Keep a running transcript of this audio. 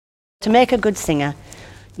To make a good singer,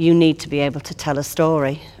 you need to be able to tell a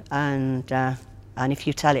story, and if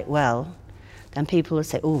you tell it well, then people will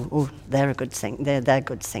say, "Oh, they're a good they're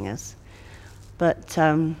good singers." But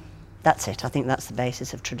that's it. I think that's the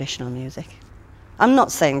basis of traditional music. I'm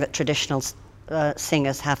not saying that traditional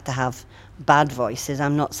singers have to have bad voices.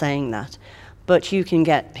 I'm not saying that, but you can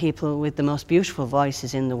get people with the most beautiful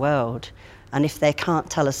voices in the world, and if they can't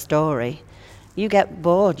tell a story, you get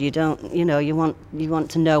bored. You don't, you want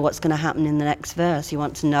to know what's going to happen in the next verse. You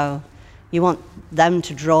want them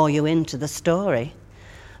to draw you into the story.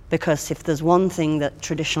 Because if there's one thing that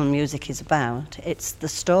traditional music is about, it's the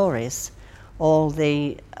stories, all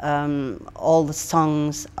the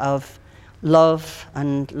songs of love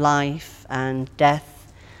and life and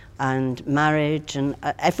death and marriage and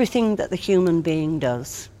everything that the human being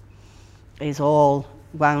does is all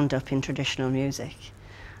wound up in traditional music.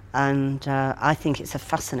 And I think it's a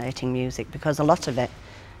fascinating music because some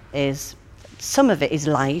of it is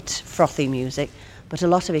light, frothy music, but a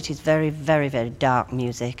lot of it is very, very, very dark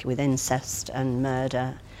music with incest and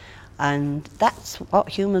murder. And that's what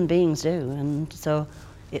human beings do, and so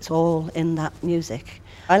it's all in that music.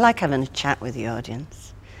 I like having a chat with the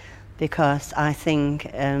audience because I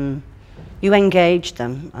think you engage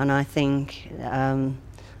them, and I think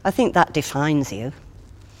that defines you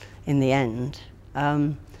in the end.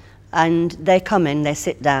 And they come in, they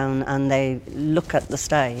sit down and they look at the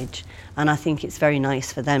stage, and I think it's very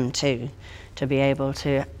nice for them too to be able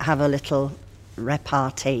to have a little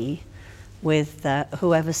repartee with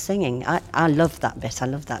whoever's singing. I love that bit. I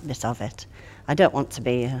love that bit of it. I don't want to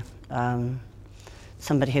be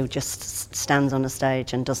somebody who just stands on a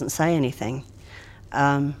stage and doesn't say anything.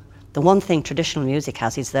 The one thing traditional music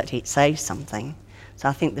has is that it says something. So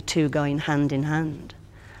I think the two go in hand in hand.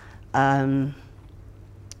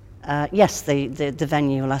 Yes, the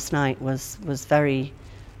venue last night was very.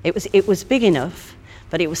 It was big enough,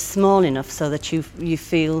 but it was small enough so that you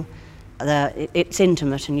feel that it's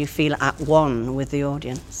intimate and you feel at one with the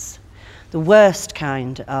audience. The worst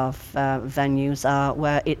kind of venues are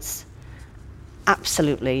where it's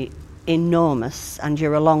absolutely enormous and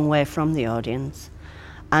you're a long way from the audience,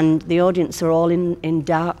 and the audience are all in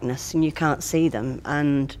darkness and you can't see them.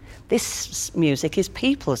 And this music is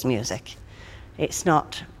people's music. It's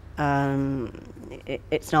not.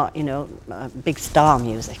 It's not, big star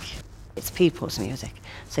music. It's people's music.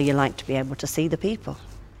 So you like to be able to see the people.